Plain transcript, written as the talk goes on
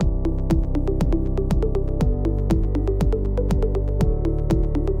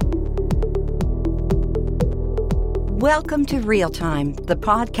Welcome to Real Time, the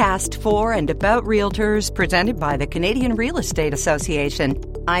podcast for and about realtors presented by the Canadian Real Estate Association.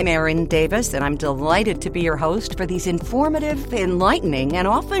 I'm Erin Davis, and I'm delighted to be your host for these informative, enlightening, and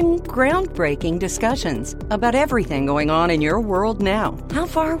often groundbreaking discussions about everything going on in your world now, how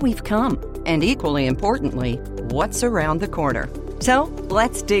far we've come, and equally importantly, what's around the corner. So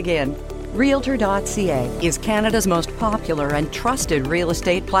let's dig in. Realtor.ca is Canada's most popular and trusted real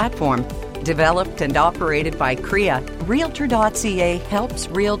estate platform. Developed and operated by CREA, Realtor.ca helps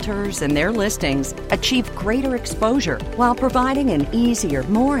realtors and their listings achieve greater exposure while providing an easier,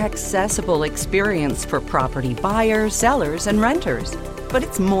 more accessible experience for property buyers, sellers, and renters. But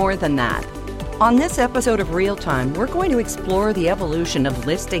it's more than that. On this episode of Real Time, we're going to explore the evolution of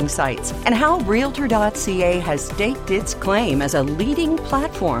listing sites and how Realtor.ca has staked its claim as a leading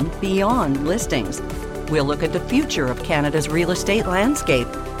platform beyond listings. We'll look at the future of Canada's real estate landscape,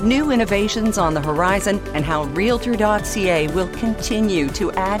 new innovations on the horizon, and how Realtor.ca will continue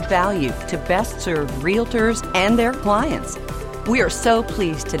to add value to best serve realtors and their clients. We are so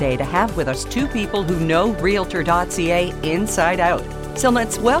pleased today to have with us two people who know Realtor.ca inside out. So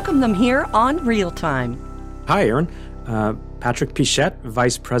let's welcome them here on Real Time. Hi, Erin. Patrick Pichette,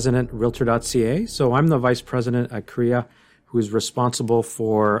 Vice President, Realtor.ca. So I'm the Vice President at CREA, who is responsible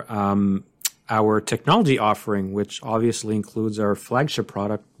for our technology offering, which obviously includes our flagship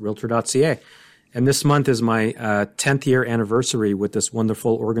product, Realtor.ca. And this month is my 10th year anniversary with this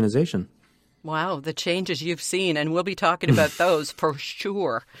wonderful organization. Wow, the changes you've seen, and we'll be talking about those for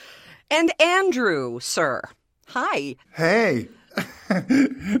sure. And Andrew, sir. Hi. Hey.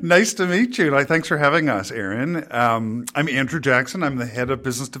 Nice to meet you. Thanks for having us, Erin. I'm Andrew Jackson. I'm the head of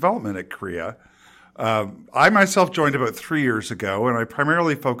business development at CREA. I myself joined about 3 years ago, and I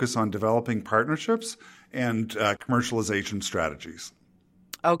primarily focus on developing partnerships and commercialization strategies.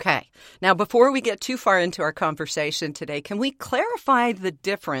 Okay. Now, before we get too far into our conversation today, can we clarify the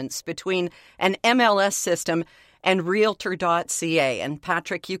difference between an MLS system and Realtor.ca? And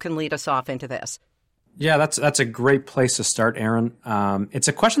Patrick, you can lead us off into this. Yeah, that's a great place to start, Erin. It's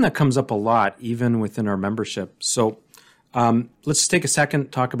a question that comes up a lot, even within our membership. So let's take a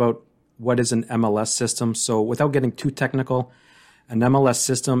second, talk about what is an MLS system. So without getting too technical, an MLS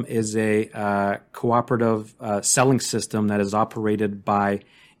system is a cooperative selling system that is operated by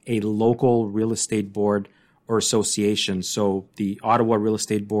a local real estate board or association. So the Ottawa Real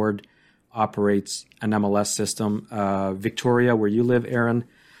Estate Board operates an MLS system. Victoria, where you live, Erin,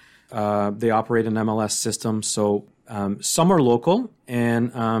 they operate an MLS system. So some are local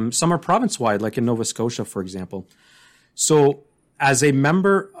and some are province-wide, like in Nova Scotia, for example. So as a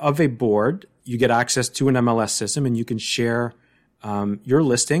member of a board, you get access to an MLS system and you can share your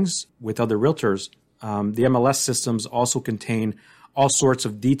listings with other realtors. The MLS systems also contain all sorts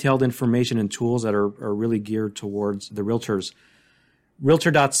of detailed information and tools that are really geared towards the realtors.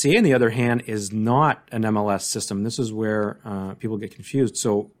 Realtor.ca, on the other hand, is not an MLS system. This is where people get confused.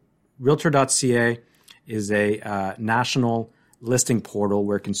 So Realtor.ca is a national listing portal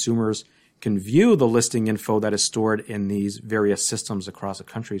where consumers can view the listing info that is stored in these various systems across the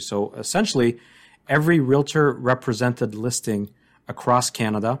country. So essentially, every realtor represented listing across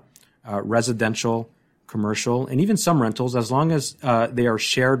Canada, residential, commercial, and even some rentals, as long as they are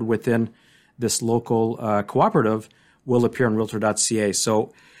shared within this local cooperative, will appear on Realtor.ca.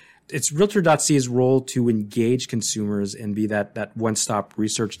 So it's Realtor.ca's role to engage consumers and be that one-stop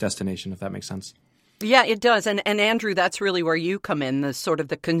research destination, if that makes sense. Yeah, it does. And Andrew, that's really where you come in, the sort of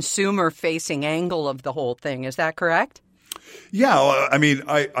the consumer-facing angle of the whole thing. Is that correct? Yeah,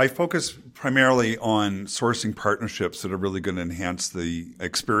 I focus primarily on sourcing partnerships that are really going to enhance the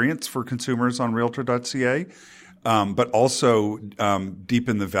experience for consumers on Realtor.ca, but also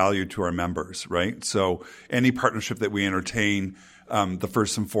deepen the value to our members, right? So any partnership that we entertain, the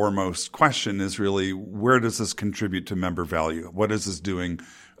first and foremost question is really, where does this contribute to member value? What is this doing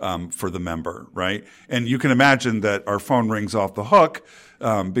for the member, right? And you can imagine that our phone rings off the hook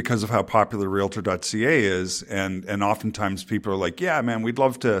because of how popular Realtor.ca is, and oftentimes people are like, yeah, man, we'd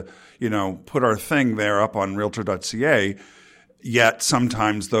love to, put our thing there up on Realtor.ca. Yet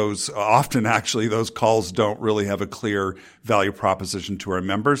sometimes those calls don't really have a clear value proposition to our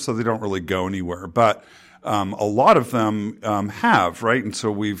members, so they don't really go anywhere. But a lot of them have, right? And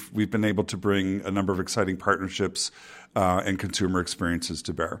so we've been able to bring a number of exciting partnerships and consumer experiences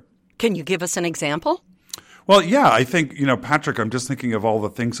to bear. Can you give us an example? Well, yeah, I think, Patrick, I'm just thinking of all the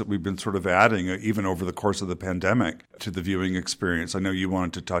things that we've been sort of adding, even over the course of the pandemic, to the viewing experience. I know you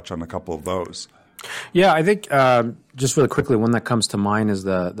wanted to touch on a couple of those. Yeah, I think just really quickly, one that comes to mind is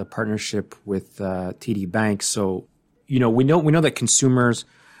the partnership with TD Bank. So, we know that consumers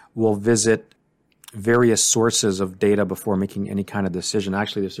will visit various sources of data before making any kind of decision.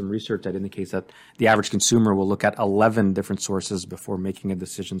 Actually, there's some research that indicates that the average consumer will look at 11 different sources before making a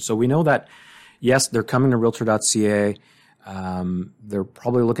decision. So we know that, yes, they're coming to Realtor.ca. They're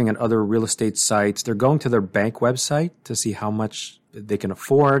probably looking at other real estate sites. They're going to their bank website to see how much they can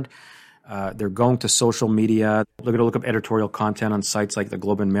afford. They're going to social media. They're going to look up editorial content on sites like the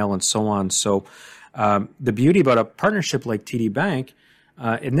Globe and Mail and so on. So the beauty about a partnership like TD Bank,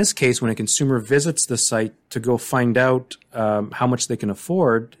 in this case, when a consumer visits the site to go find out how much they can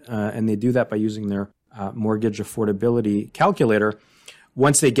afford, and they do that by using their mortgage affordability calculator,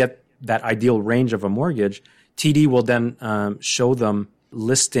 once they get that ideal range of a mortgage, TD will then show them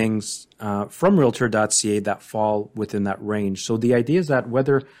listings from Realtor.ca that fall within that range. So the idea is that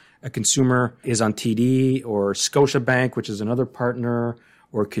whether a consumer is on TD or Scotiabank, which is another partner,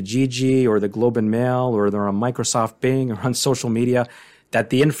 or Kijiji or the Globe and Mail, or they're on Microsoft Bing or on social media, that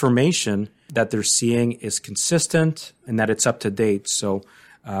the information that they're seeing is consistent and that it's up to date. So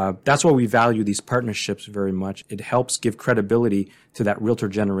that's why we value these partnerships very much. It helps give credibility to that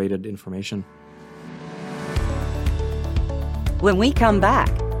realtor-generated information. When we come back,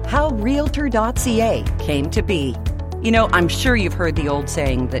 how Realtor.ca came to be. You know, I'm sure you've heard the old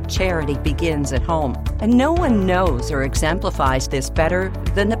saying that charity begins at home. And no one knows or exemplifies this better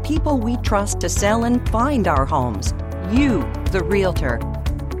than the people we trust to sell and find our homes. You, the realtor.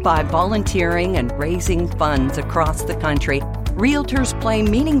 By volunteering and raising funds across the country, realtors play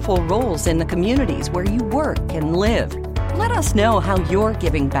meaningful roles in the communities where you work and live. Let us know how you're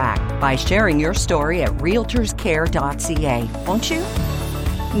giving back by sharing your story at realtorscare.ca, won't you?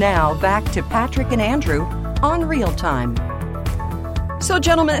 Now, back to Patrick and Andrew on Real Time. So,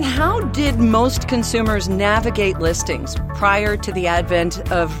 gentlemen, how did most consumers navigate listings prior to the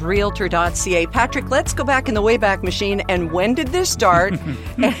advent of Realtor.ca? Patrick, let's go back in the Wayback Machine. And when did this start?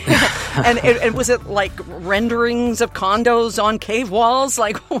 and was it like renderings of condos on cave walls?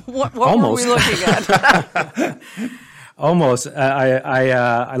 Like, what were we looking at? Almost.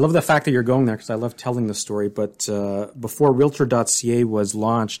 I love the fact that you're going there because I love telling the story. But before Realtor.ca was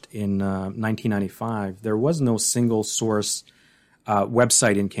launched in 1995, there was no single source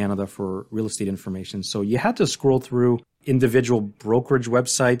website in Canada for real estate information. So you had to scroll through individual brokerage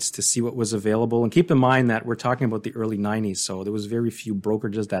websites to see what was available. And keep in mind that we're talking about the early 90s. So there was very few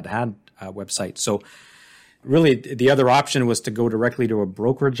brokerages that had websites. So really, the other option was to go directly to a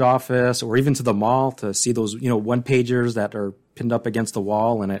brokerage office or even to the mall to see those, one-pagers that are pinned up against the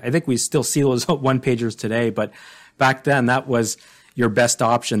wall. And I think we still see those one-pagers today. But back then, that was your best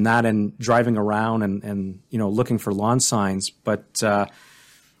option, that and driving around and looking for lawn signs. But,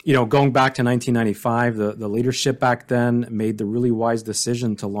 going back to 1995, the leadership back then made the really wise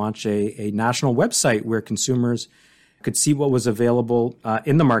decision to launch a national website where consumers could see what was available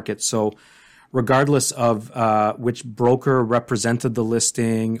in the market. So regardless of which broker represented the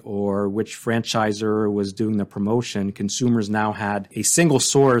listing or which franchisor was doing the promotion, consumers now had a single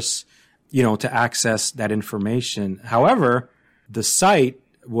source, to access that information. However, the site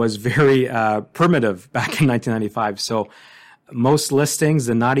was very primitive back in 1995. So most listings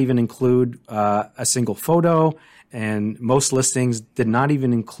did not even include a single photo, and most listings did not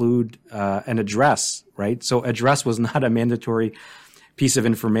even include an address, right? So address was not a mandatory piece of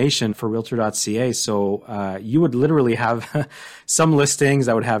information for Realtor.ca. So you would literally have some listings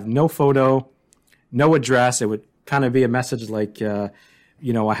that would have no photo, no address. It would kind of be a message like, I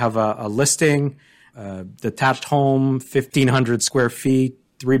have a listing, detached home, 1,500 square feet,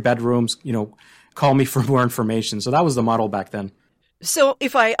 3 bedrooms, call me for more information. So that was the model back then. So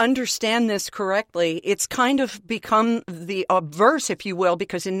if I understand this correctly, it's kind of become the obverse, if you will,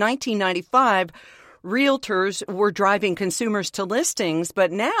 because in 1995, realtors were driving consumers to listings,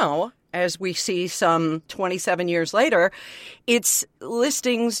 but now, as we see some 27 years later, it's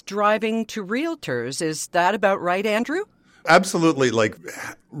listings driving to realtors. Is that about right, Andrew? Absolutely. Like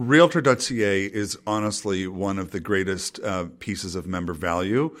Realtor.ca is honestly one of the greatest pieces of member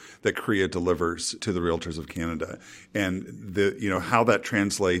value that CREA delivers to the realtors of Canada. And how that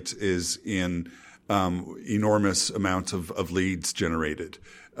translates is in enormous amounts of leads generated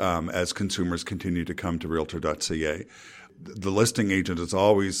as consumers continue to come to Realtor.ca. The listing agent is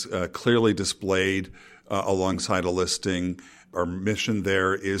always clearly displayed alongside a listing. Our mission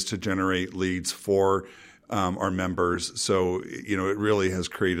there is to generate leads for our members. So, it really has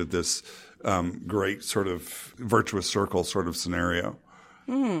created this great sort of virtuous circle sort of scenario.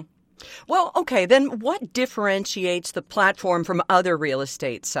 Mm. Well, okay, then what differentiates the platform from other real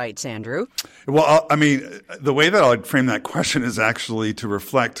estate sites, Andrew? Well, the way that I'd frame that question is actually to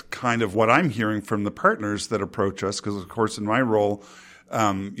reflect kind of what I'm hearing from the partners that approach us, because, of course, in my role,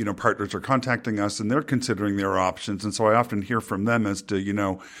 partners are contacting us and they're considering their options. And so I often hear from them as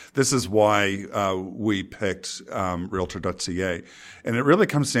to, this is why we picked Realtor.ca. And it really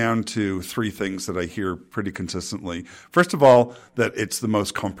comes down to three things that I hear pretty consistently. First of all, that it's the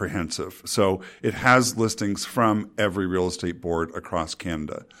most comprehensive. So it has listings from every real estate board across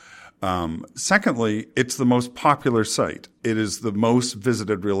Canada. Secondly, it's the most popular site. It is the most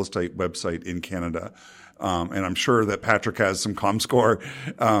visited real estate website in Canada. And I'm sure that Patrick has some Comscore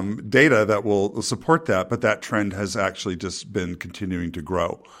data that will support that, but that trend has actually just been continuing to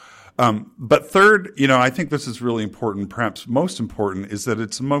grow. But third, I think this is really important, perhaps most important, is that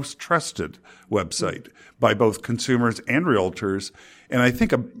it's the most trusted website by both consumers and realtors. And I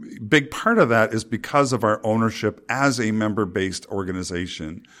think a big part of that is because of our ownership as a member-based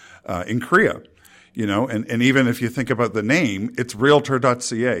organization in Korea. And even if you think about the name, it's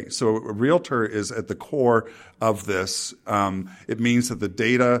Realtor.ca. So Realtor is at the core of this. It means that the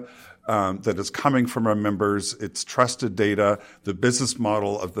data that is coming from our members, it's trusted data, the business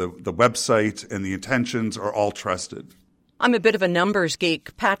model of the website and the intentions are all trusted. I'm a bit of a numbers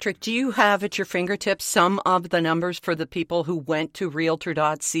geek. Patrick, do you have at your fingertips some of the numbers for the people who went to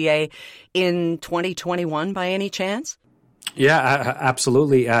Realtor.ca in 2021 by any chance? Yeah,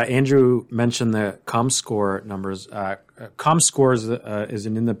 absolutely. Andrew mentioned the Comscore numbers. Comscore is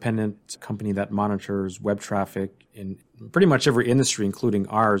an independent company that monitors web traffic in pretty much every industry, including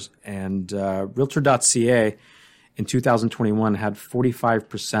ours. And Realtor.ca in 2021 had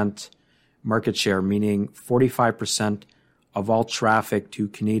 45% market share, meaning 45% of all traffic to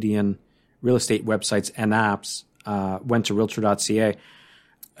Canadian real estate websites and apps went to Realtor.ca.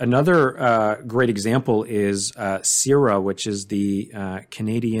 Another great example is CIRA, which is the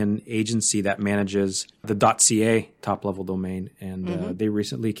Canadian agency that manages the .ca top-level domain. And they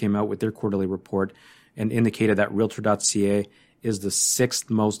recently came out with their quarterly report and indicated that Realtor.ca is the sixth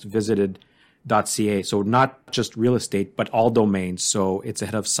most visited .ca. So not just real estate, but all domains. So it's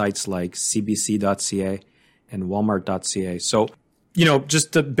ahead of sites like CBC.ca and Walmart.ca. So,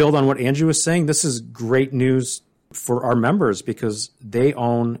 just to build on what Andrew was saying, this is great news for our members because they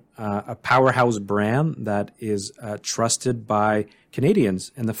own a powerhouse brand that is trusted by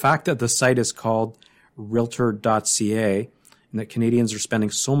Canadians. And the fact that the site is called Realtor.ca and that Canadians are spending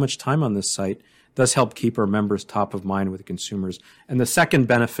so much time on this site does help keep our members top of mind with consumers. And the second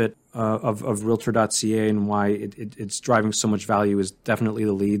benefit of Realtor.ca and why it's driving so much value is definitely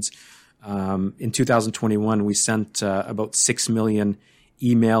the leads. In 2021, we sent about 6 million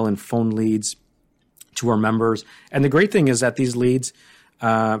email and phone leads to our members. And the great thing is that these leads,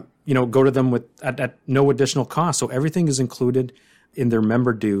 go to them at no additional cost. So everything is included in their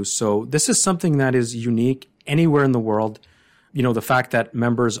member dues. So this is something that is unique anywhere in the world. The fact that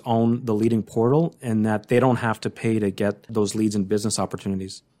members own the leading portal and that they don't have to pay to get those leads and business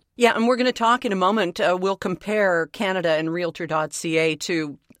opportunities. Yeah, and we're going to talk in a moment. We'll compare Canada and Realtor.ca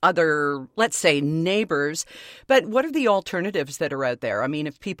to other, let's say, neighbors. But what are the alternatives that are out there? I mean,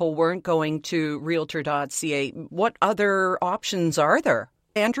 if people weren't going to Realtor.ca, what other options are there?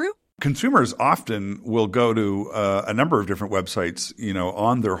 Andrew? Consumers often will go to a number of different websites,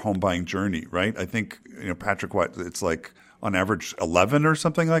 on their home buying journey, right? I think, Patrick, it's like on average 11 or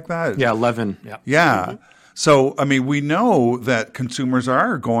something like that? Yeah, 11. Yeah. Mm-hmm. So, we know that consumers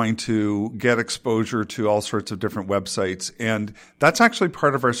are going to get exposure to all sorts of different websites, and that's actually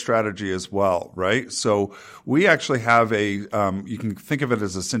part of our strategy as well, right? So we actually have you can think of it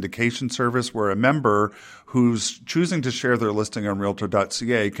as a syndication service where a member who's choosing to share their listing on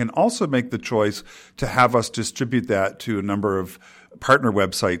Realtor.ca can also make the choice to have us distribute that to a number of partner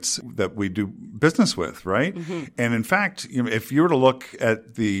websites that we do business with, right? Mm-hmm. And in fact, if you were to look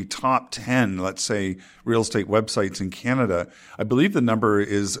at the top 10, let's say, real estate websites in Canada, I believe the number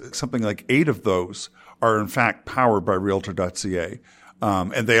is something like 8 of those are in fact powered by Realtor.ca.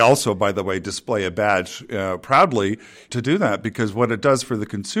 And they also, by the way, display a badge proudly to do that, because what it does for the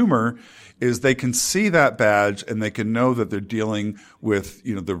consumer is they can see that badge and they can know that they're dealing with,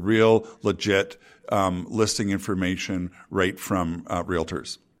 the real, legit listing information right from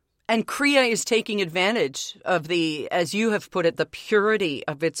realtors. And CREA is taking advantage of as you have put it, the purity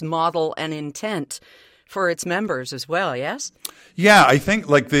of its model and intent for its members as well, yes? Yeah, I think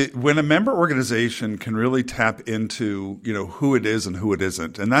when a member organization can really tap into, who it is and who it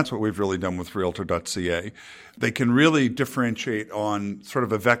isn't, and that's what we've really done with Realtor.ca. They can really differentiate on sort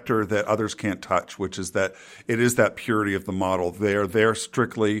of a vector that others can't touch, which is that it is that purity of the model. They are there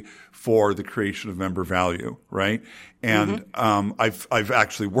strictly for the creation of member value, right? And I've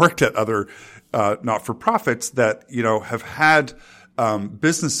actually worked at other not-for-profits that have had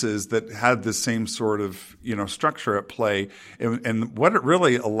businesses that had the same sort of, structure at play. And what it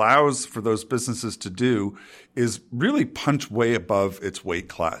really allows for those businesses to do is really punch way above its weight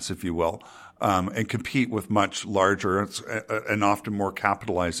class, if you will, and compete with much larger and often more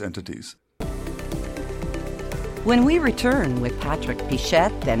capitalized entities. When we return with Patrick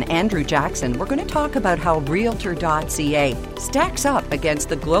Pichette and Andrew Jackson, we're going to talk about how Realtor.ca stacks up against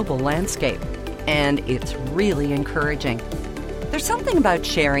the global landscape. And it's really encouraging. There's something about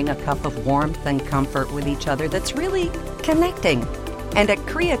sharing a cup of warmth and comfort with each other that's really connecting. And at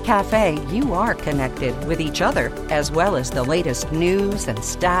Korea Cafe, you are connected with each other, as well as the latest news and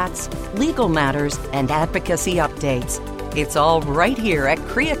stats, legal matters, and advocacy updates. It's all right here at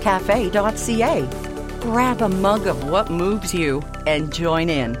KoreaCafe.ca. Grab a mug of what moves you and join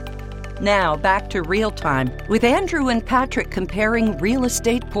in. Now back to Real Time with Andrew and Patrick comparing real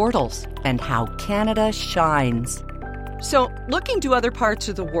estate portals and how Canada shines. So, looking to other parts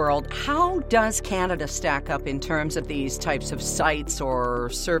of the world, how does Canada stack up in terms of these types of sites or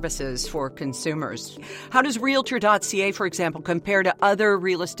services for consumers? How does Realtor.ca, for example, compare to other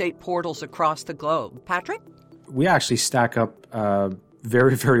real estate portals across the globe? Patrick? We actually stack up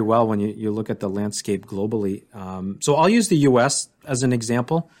very, very well when you look at the landscape globally. So I'll use the U.S. as an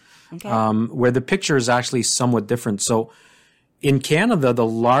example, where the picture is actually somewhat different. So in Canada, the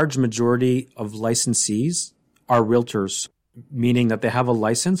large majority of licensees are realtors, meaning that they have a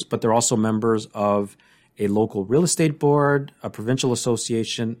license, but they're also members of a local real estate board, a provincial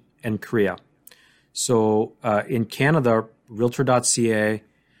association, and CREA. So in Canada, Realtor.ca,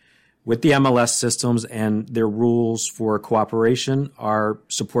 with the MLS systems and their rules for cooperation, are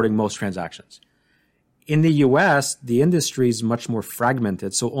supporting most transactions. In the U.S., the industry is much more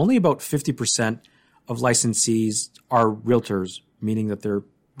fragmented. So only about 50% of licensees are realtors, meaning that they're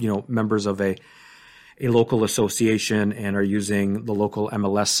members of a local association and are using the local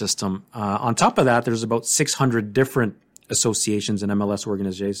MLS system. On top of that, there's about 600 different associations and MLS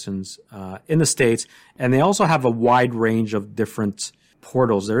organizations in the States, and they also have a wide range of different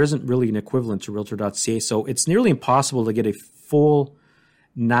portals. There isn't really an equivalent to Realtor.ca, so it's nearly impossible to get a full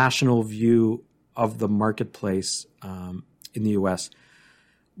national view of the marketplace in the U.S.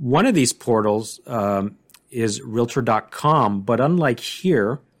 One of these portals is Realtor.com, but unlike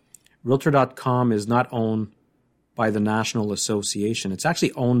here, Realtor.com is not owned by the National Association. It's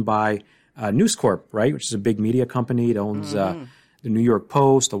actually owned by News Corp, right, which is a big media company. It owns the New York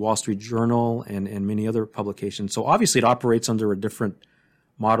Post, the Wall Street Journal, and many other publications. So obviously it operates under a different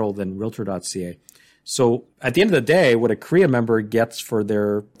model than Realtor.ca. So at the end of the day, what a CREA member gets for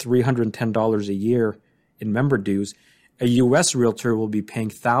their $310 a year in member dues, a U.S. realtor will be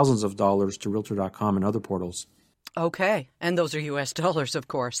paying thousands of dollars to Realtor.com and other portals. Okay. And those are U.S. dollars, of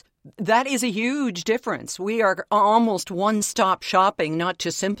course. That is a huge difference. We are almost one-stop shopping, not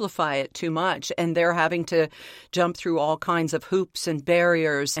to simplify it too much, and they're having to jump through all kinds of hoops and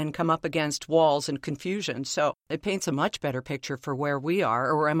barriers and come up against walls and confusion. So it paints a much better picture for where we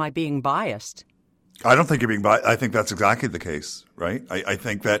are, or am I being biased? I don't think you're being biased. I think that's exactly the case, right? I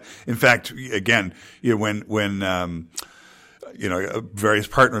think that, in fact, again, when various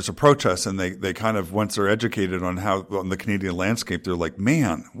partners approach us and they kind of, once they're educated on the Canadian landscape, they're like,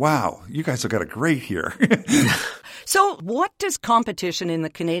 man, wow, you guys have got it great here. So what does competition in the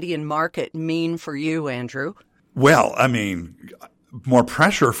Canadian market mean for you, Andrew? Well, I mean, more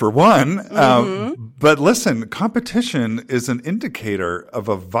pressure for one. But listen, competition is an indicator of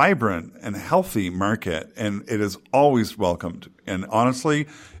a vibrant and healthy market, and it is always welcomed. And honestly,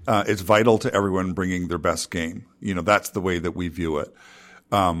 it's vital to everyone bringing their best game. That's the way that we view it.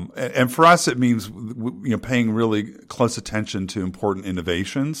 And for us, it means paying really close attention to important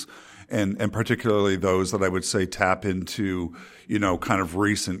innovations, and particularly those that I would say tap into kind of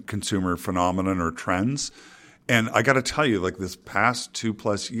recent consumer phenomenon or trends. And I got to tell you, like, this past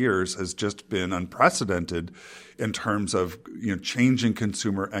 2+ years has just been unprecedented in terms of changing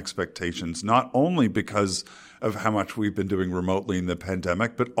consumer expectations, not only because of how much we've been doing remotely in the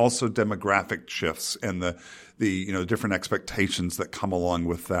pandemic, but also demographic shifts and the different expectations that come along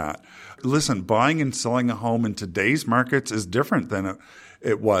with that. Listen, buying and selling a home in today's markets is different than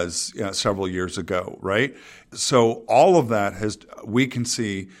it was several years ago, right? So all of that we can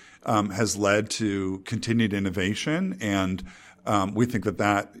see has led to continued innovation, and we think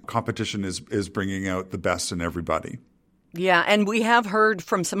that competition is bringing out the best in everybody. Yeah, and we have heard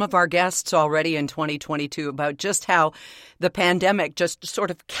from some of our guests already in 2022 about just how the pandemic just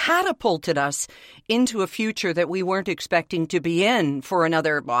sort of catapulted us into a future that we weren't expecting to be in for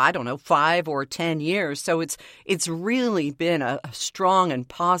another, 5 or 10 years. So it's really been a strong and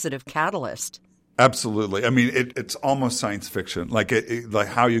positive catalyst. Absolutely. I mean, it's almost science fiction, like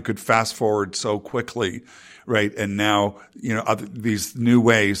how you could fast forward so quickly, right? And now, these new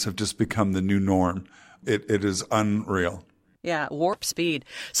ways have just become the new norm. It is unreal. Yeah, warp speed.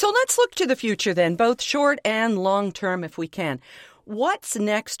 So let's look to the future then, both short and long term if we can. What's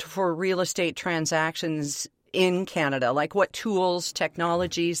next for real estate transactions in Canada? Like what tools,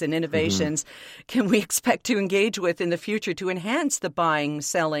 technologies, and innovations can we expect to engage with in the future to enhance the buying,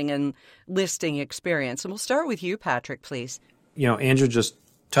 selling, and listing experience? And we'll start with you, Patrick, please. Andrew just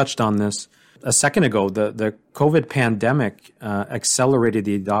touched on this a second ago. The COVID pandemic accelerated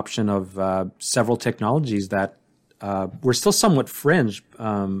the adoption of several technologies that were still somewhat fringe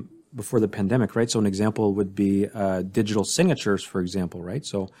before the pandemic, right? So an example would be digital signatures, for example, right?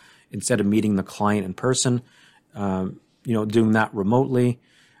 So instead of meeting the client in person, doing that remotely,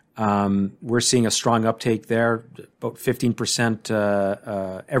 we're seeing a strong uptake there, about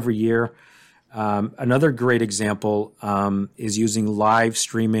 15% every year. Another great example is using live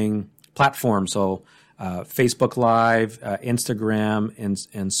streaming platforms, so Facebook Live, Instagram,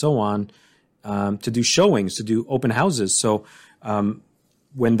 and so on, to do showings, to do open houses. So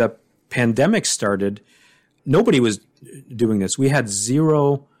when the pandemic started, nobody was doing this. We had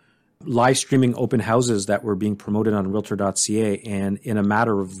 0 live streaming open houses that were being promoted on Realtor.ca. And in a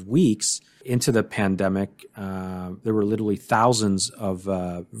matter of weeks into the pandemic, there were literally thousands of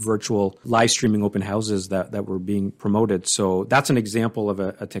virtual live streaming open houses that were being promoted. So that's an example of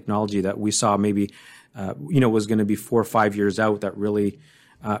a technology that we saw maybe, was going to be 4 or 5 years out that really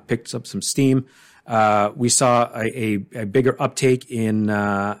picked up some steam. We saw a bigger uptake in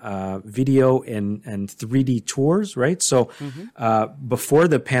video and 3D tours, right? So before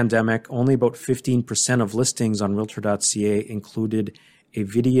the pandemic, only about 15% of listings on Realtor.ca included a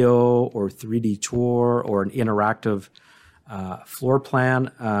video or 3D tour or an interactive floor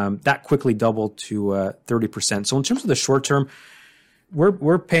plan. That quickly doubled to 30%. So in terms of the short term,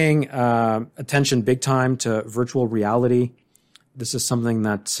 we're paying attention big time to virtual reality. This is something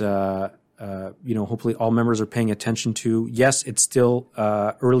that hopefully all members are paying attention to. Yes, it's still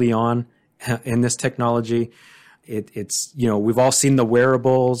early on in this technology. It's we've all seen the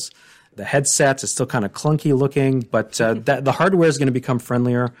wearables, the headsets. It's still kind of clunky looking, but the hardware is going to become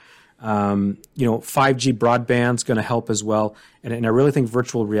friendlier. 5G broadband is going to help as well, and I really think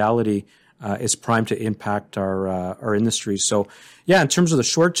virtual reality is primed to impact our industry. So, yeah, in terms of the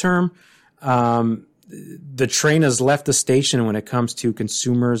short term. The train has left the station when it comes to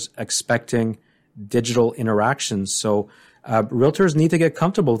consumers expecting digital interactions. So realtors need to get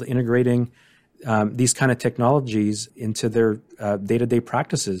comfortable with integrating these kind of technologies into their day-to-day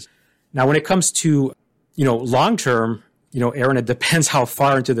practices. Now, when it comes to, long term, Aaron, it depends how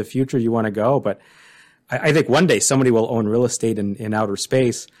far into the future you want to go. But I think one day somebody will own real estate in outer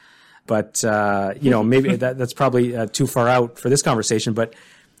space. But, maybe that's probably too far out for this conversation. But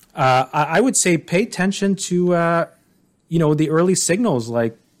I would say pay attention to, the early signals.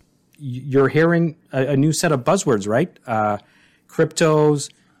 Like you're hearing a new set of buzzwords, right?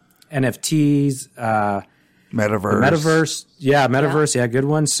 Cryptos, NFTs, metaverse. Yeah, metaverse. Yeah, good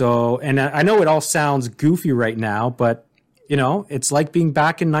one. So, and I know it all sounds goofy right now, but it's like being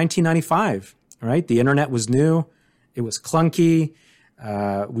back in 1995, right? The internet was new. It was clunky.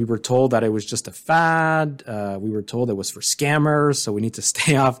 We were told that it was just a fad. We were told it was for scammers, so we need to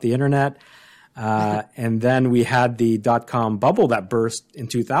stay off the internet. And then we had the .com bubble that burst in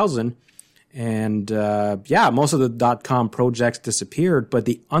 2000. And most of the .com projects disappeared, but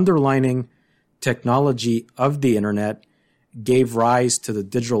the underlying technology of the internet gave rise to the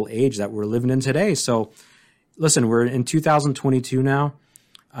digital age that we're living in today. So listen, we're in 2022 now.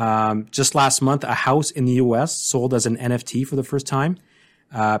 Just last month, a house in the U.S. sold as an NFT for the first time.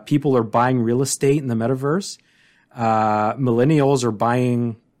 People are buying real estate in the metaverse. Millennials are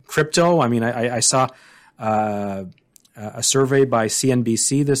buying crypto. I mean, I saw a survey by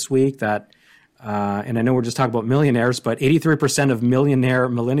CNBC this week that, and I know we're just talking about millionaires, but 83% of millionaire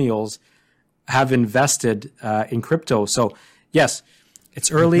millennials have invested in crypto. So, yes,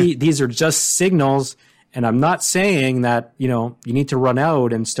 it's early. These are just signals. And I'm not saying that, you need to run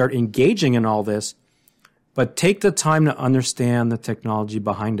out and start engaging in all this, but take the time to understand the technology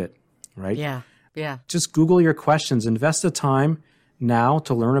behind it, right? Yeah. Just Google your questions. Invest the time now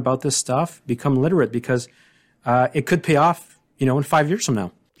to learn about this stuff. Become literate because it could pay off, in 5 years from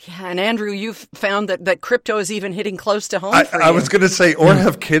now. Yeah, and Andrew, you've found that crypto is even hitting close to home for you. I was going to say, or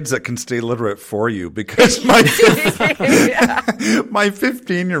have kids that can stay literate for you, because my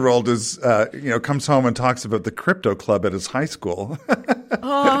 15-year-old is, comes home and talks about the crypto club at his high school.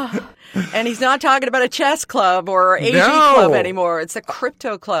 And he's not talking about a chess club or AG club anymore. It's a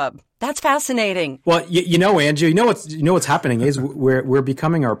crypto club. That's fascinating. Well, Andrew, what's happening is we're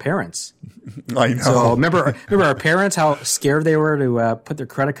becoming our parents. I know. So remember our parents, how scared they were to put their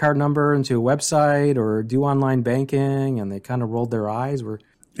credit card number into a website or do online banking, and they kind of rolled their eyes.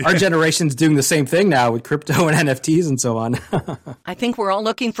 Our generation's doing the same thing now with crypto and NFTs and so on. I think we're all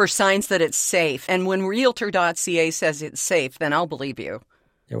looking for signs that it's safe. And when Realtor.ca says it's safe, then I'll believe you.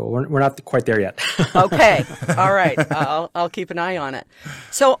 Yeah, well, we're not quite there yet. Okay. All right. I'll keep an eye on it.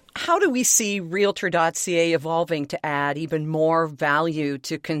 So how do we see Realtor.ca evolving to add even more value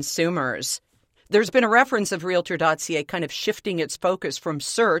to consumers? There's been a reference of Realtor.ca kind of shifting its focus from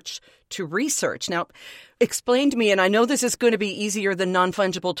search to research. Now, explain to me, and I know this is going to be easier than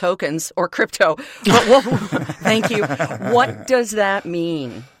non-fungible tokens or crypto, but thank you. What does that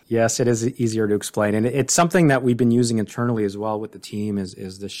mean? Yes, it is easier to explain. And it's something that we've been using internally as well with the team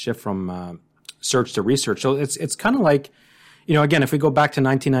is the shift from search to research. So it's kind of like, again, if we go back to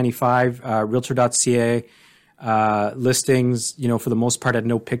 1995, Realtor.ca, listings, for the most part had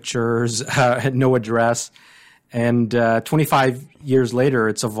no pictures, had no address. And 25 years later,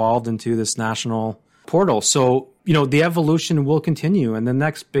 it's evolved into this national portal. So, the evolution will continue. And the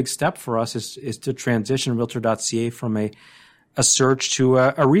next big step for us is to transition Realtor.ca from a search to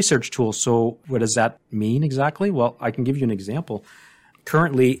a research tool. So what does that mean exactly? Well, I can give you an example.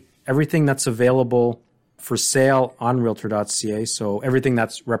 Currently, everything that's available for sale on Realtor.ca, so everything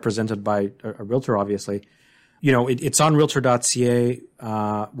that's represented by a realtor, obviously, it's on Realtor.ca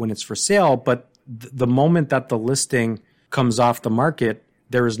when it's for sale, but the moment that the listing comes off the market,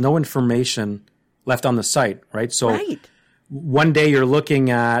 there is no information left on the site, right? So one day you're looking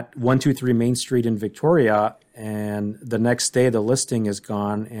at 123 Main Street in Victoria, and the next day the listing is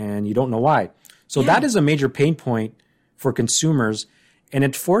gone and you don't know why. So that is a major pain point for consumers, and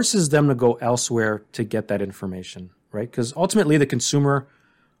it forces them to go elsewhere to get that information, right? Because ultimately the consumer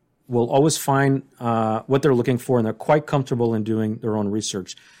will always find what they're looking for, and they're quite comfortable in doing their own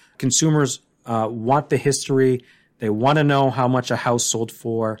research. Consumers want the history. They want to know how much a house sold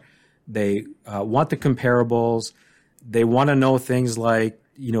for. They want the comparables. They want to know things like,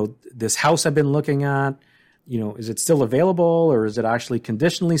 this house I've been looking at, is it still available or is it actually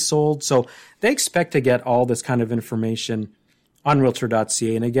conditionally sold? So they expect to get all this kind of information on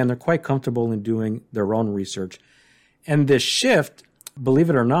Realtor.ca. And again, they're quite comfortable in doing their own research. And this shift, believe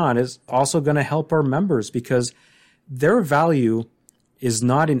it or not, is also going to help our members because their value is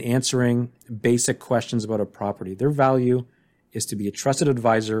not in answering basic questions about a property. Their value is to be a trusted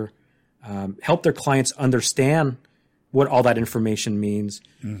advisor, help their clients understand what all that information means,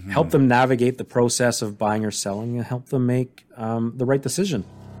 help them navigate the process of buying or selling, and help them make the right decision.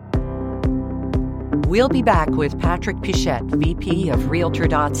 We'll be back with Patrick Pichette, VP of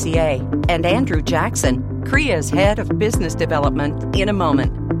Realtor.ca, and Andrew Jackson, CREA's Head of Business Development, in a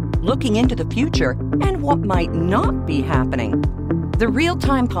moment, looking into the future and what might not be happening. The Real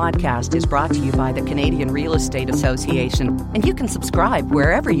Time Podcast is brought to you by the Canadian Real Estate Association, and you can subscribe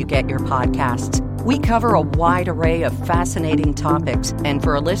wherever you get your podcasts. We cover a wide array of fascinating topics, and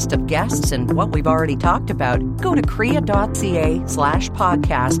for a list of guests and what we've already talked about, go to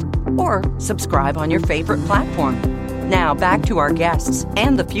crea.ca/podcast or subscribe on your favorite platform. Now back to our guests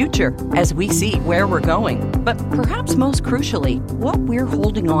and the future as we see where we're going, but perhaps most crucially, what we're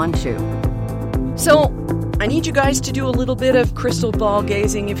holding on to. So, I need you guys to do a little bit of crystal ball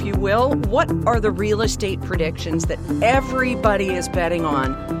gazing, if you will. What are the real estate predictions that everybody is betting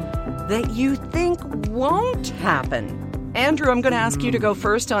on that you think won't happen? Andrew, I'm going to ask you to go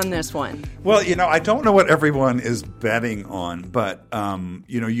first on this one. Well, I don't know what everyone is betting on, but,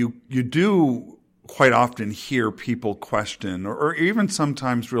 you do quite often hear people question, or even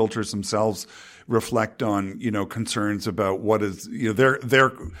sometimes realtors themselves reflect on, concerns about what is,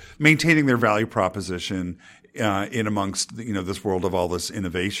 they're maintaining their value proposition in amongst, this world of all this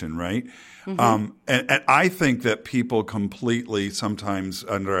innovation, right? And I think that people completely sometimes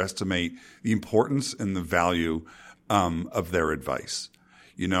underestimate the importance and the value of their advice.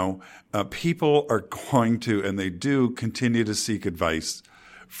 People are going to, and they do continue to seek advice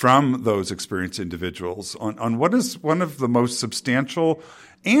from those experienced individuals on what is one of the most substantial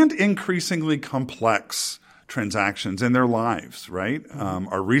and increasingly complex transactions in their lives, right?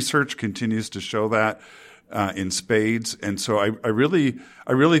 Our research continues to show that in spades. And so I really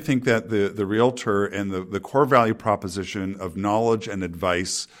think that the realtor and the core value proposition of knowledge and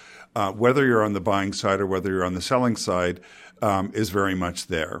advice, whether you're on the buying side or whether you're on the selling side, is very much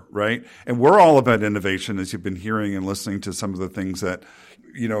there, right? And we're all about innovation, as you've been hearing and listening to some of the things that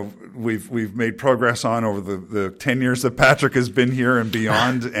we've made progress on over the 10 years that Patrick has been here and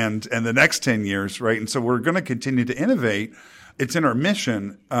beyond and the next 10 years, right? And so we're going to continue to innovate it's in our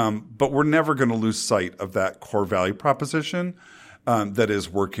mission, but we're never going to lose sight of that core value proposition that is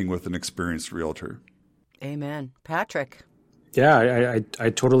working with an experienced realtor. Amen. Patrick? Yeah, I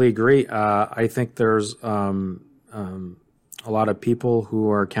totally agree. I think there's a lot of people who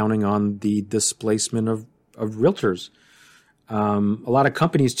are counting on the displacement of realtors. A lot of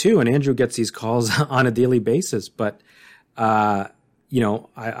companies too, and Andrew gets these calls on a daily basis. But I'm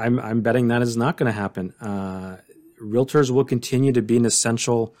betting that is not going to happen. Realtors will continue to be an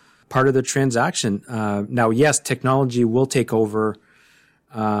essential part of the transaction. Now, yes, technology will take over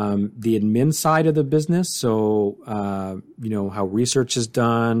the admin side of the business. So, how research is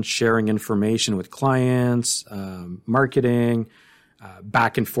done, sharing information with clients, marketing,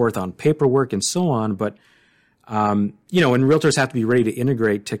 back and forth on paperwork and so on. But, and realtors have to be ready to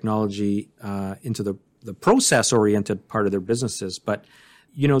integrate technology into the process-oriented part of their businesses. But,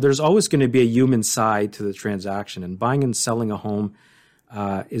 there's always going to be a human side to the transaction, and buying and selling a home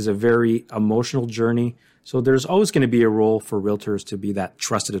is a very emotional journey. So there's always going to be a role for realtors to be that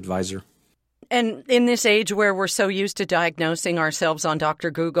trusted advisor. And in this age where we're so used to diagnosing ourselves on Dr.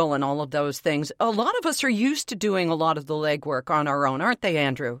 Google and all of those things, a lot of us are used to doing a lot of the legwork on our own, aren't they,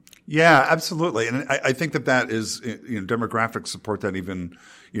 Andrew? Yeah, absolutely. And I think that is, demographics support that even,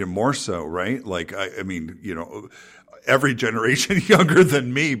 more so, right? Like, every generation younger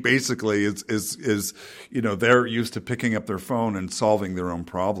than me basically is they're used to picking up their phone and solving their own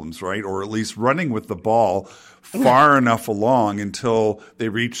problems, right? Or at least running with the ball far enough along until they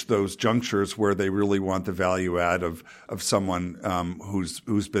reach those junctures where they really want the value add of someone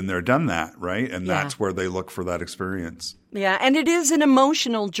who's been there, done that, right? And that's where they look for that experience. Yeah, and it is an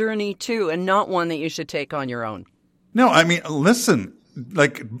emotional journey too, and not one that you should take on your own. No, I mean, listen.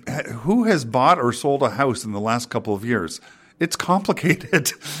 Like, who has bought or sold a house in the last couple of years? It's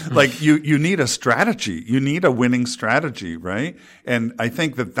complicated. Like, you need a strategy. You need a winning strategy, right? And I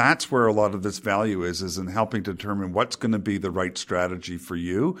think that's where a lot of this value is in helping to determine what's going to be the right strategy for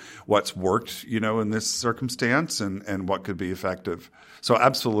you, what's worked, in this circumstance, and what could be effective. So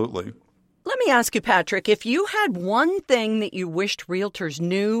absolutely. Let me ask you, Patrick, if you had one thing that you wished realtors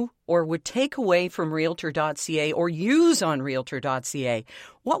knew or would take away from Realtor.ca or use on Realtor.ca,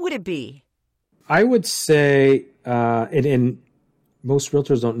 what would it be? I would say, and most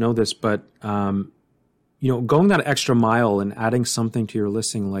realtors don't know this, but going that extra mile and adding something to your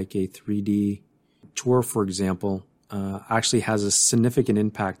listing like a 3D tour, for example, actually has a significant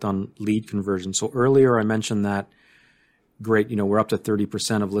impact on lead conversion. So earlier I mentioned that. Great, we're up to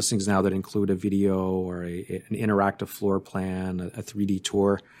 30% of listings now that include a video or an interactive floor plan, a 3D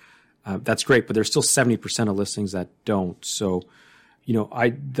tour. That's great, but there's still 70% of listings that don't. So,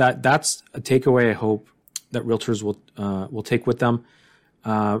 that's a takeaway I hope that realtors will take with them.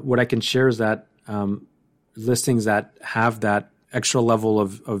 What I can share is that listings that have that extra level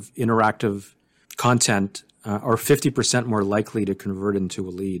of interactive content are 50% more likely to convert into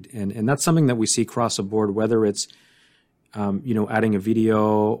a lead, and that's something that we see across the board, whether it's adding a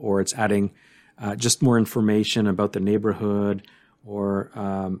video or it's adding just more information about the neighborhood or,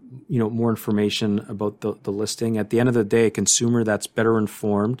 more information about the listing. At the end of the day, a consumer that's better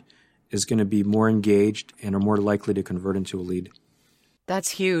informed is going to be more engaged and are more likely to convert into a lead.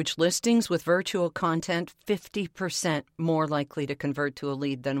 That's huge. Listings with virtual content, 50% more likely to convert to a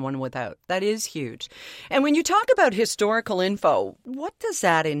lead than one without. That is huge. And when you talk about historical info, what does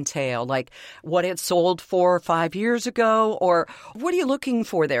that entail? Like what it sold for 5 years ago? Or what are you looking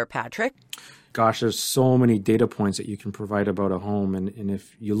for there, Patrick? Gosh, there's so many data points that you can provide about a home. And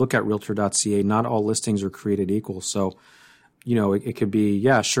if you look at Realtor.ca, not all listings are created equal. So, it could be,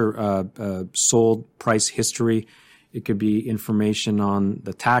 sold price history. It could be information on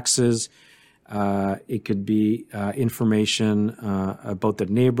the taxes. It could be information about the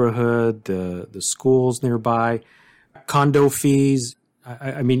neighborhood, the schools nearby, condo fees.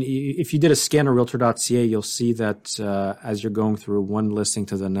 I mean, if you did a scan of Realtor.ca, you'll see that as you're going through one listing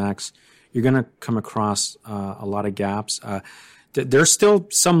to the next, you're going to come across a lot of gaps. There's still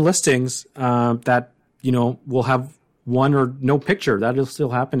some listings that, will have one or no picture. That is still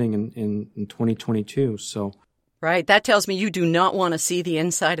happening in 2022. So. Right. That tells me you do not want to see the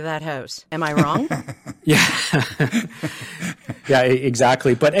inside of that house. Am I wrong? Yeah. Yeah,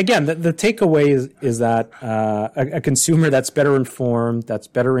 exactly. But again, the takeaway is that a consumer that's better informed, that's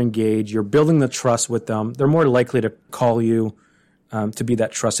better engaged, you're building the trust with them. They're more likely to call you to be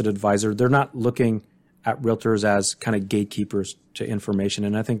that trusted advisor. They're not looking at realtors as kind of gatekeepers to information.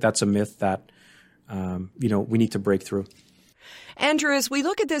 And I think that's a myth that, we need to break through. Andrew, as we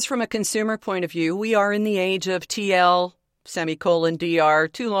look at this from a consumer point of view, we are in the age of TL, semicolon.dr,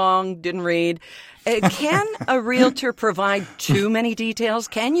 too long, didn't read. Can a realtor provide too many details?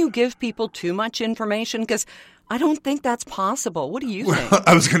 Can you give people too much information? Because I don't think that's possible. What do you think?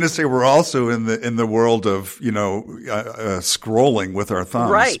 I was going to say we're also in the world of scrolling with our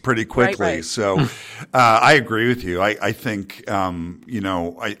thumbs pretty quickly. Right. So I agree with you. I think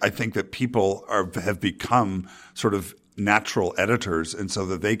I think that people have become sort of natural editors, and so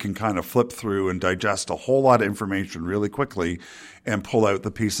that they can kind of flip through and digest a whole lot of information really quickly and pull out the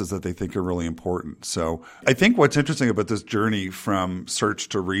pieces that they think are really important. So I think what's interesting about this journey from search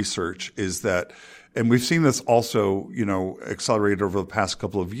to research is that, and we've seen this also, accelerated over the past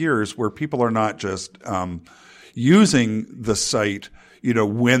couple of years, where people are not just using the site,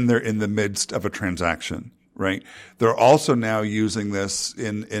 when they're in the midst of a transaction. Right. They're also now using this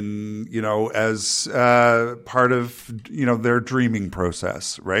in as part of, their dreaming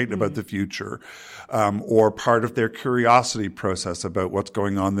process, right, mm-hmm. about the future, or part of their curiosity process about what's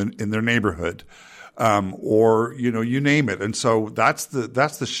going on in their neighborhood, or, you name it. And so that's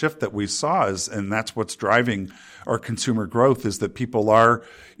the shift that we saw and that's what's driving our consumer growth, is that people are,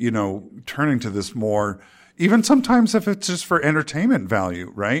 turning to this more, even sometimes if it's just for entertainment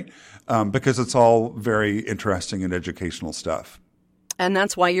value, right? Because it's all very interesting and educational stuff. And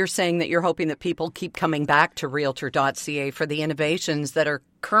that's why you're saying that you're hoping that people keep coming back to Realtor.ca for the innovations that are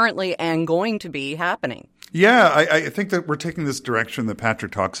currently and going to be happening. Yeah, I think that we're taking this direction that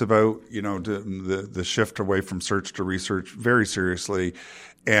Patrick talks about, the shift away from search to research very seriously.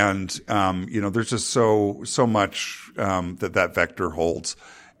 And, there's just so much that vector holds.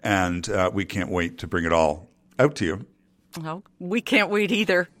 And we can't wait to bring it all out to you. Well, we can't wait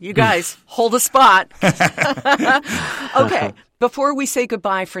either. You guys, hold a spot. Okay, before we say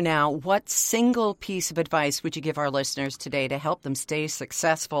goodbye for now, what single piece of advice would you give our listeners today to help them stay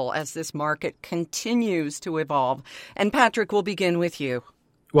successful as this market continues to evolve? And Patrick, we'll begin with you.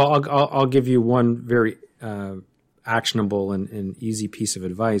 Well, I'll give you one very actionable and easy piece of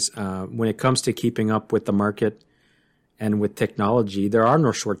advice. When it comes to keeping up with the market and with technology, there are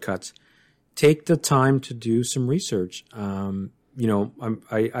no shortcuts. Take the time to do some research. I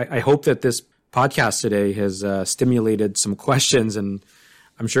hope that this podcast today has stimulated some questions, and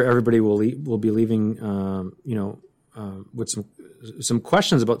I'm sure everybody will be leaving, with some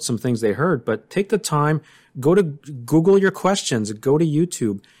questions about some things they heard. But take the time, go to Google your questions, go to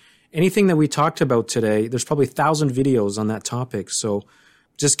YouTube. Anything that we talked about today, there's probably 1,000 videos on that topic. So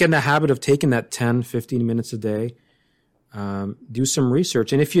just get in the habit of taking that 10, 15 minutes a day. Do some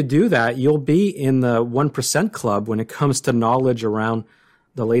research. And if you do that, you'll be in the 1% club when it comes to knowledge around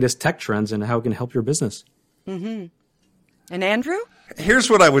the latest tech trends and how it can help your business. Mm-hmm. And Andrew? Here's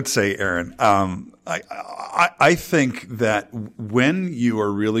what I would say, Erin. I think that when you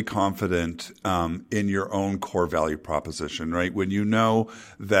are really confident in your own core value proposition, right, when you know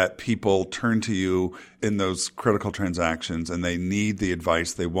that people turn to you in those critical transactions and they need the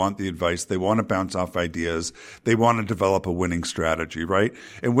advice, they want to bounce off ideas, they want to develop a winning strategy, right?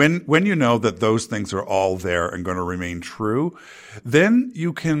 And when you know that those things are all there and going to remain true, then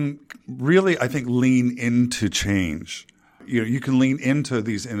you can really, I think, lean into change. You can lean into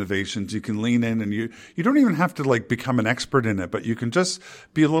these innovations. You can lean in, and you don't even have to become an expert in it, but you can just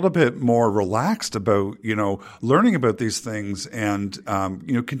be a little bit more relaxed about learning about these things, and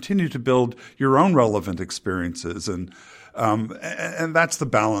continue to build your own relevant experiences, and that's the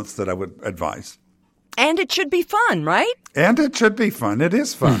balance that I would advise. And it should be fun, right? And it should be fun. It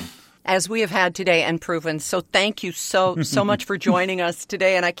is fun. As we have had today and proven. So thank you so much for joining us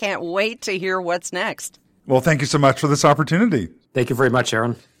today, and I can't wait to hear what's next. Well, thank you so much for this opportunity. Thank you very much,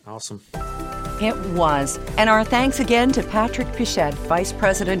 Erin. Awesome. It was. And our thanks again to Patrick Pichette, Vice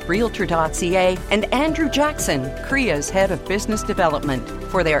President, Realtor.ca, and Andrew Jackson, CREA's Head of Business Development,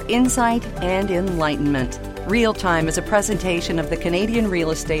 for their insight and enlightenment. Real Time is a presentation of the Canadian Real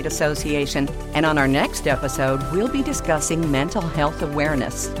Estate Association. And on our next episode, we'll be discussing mental health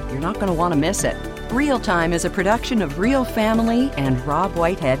awareness. You're not going to want to miss it. Real Time is a production of Real Family and Rob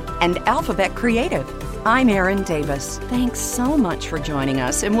Whitehead and Alphabet Creative. I'm Erin Davis. Thanks so much for joining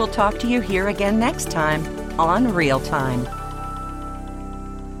us, and we'll talk to you here again next time on Real Time.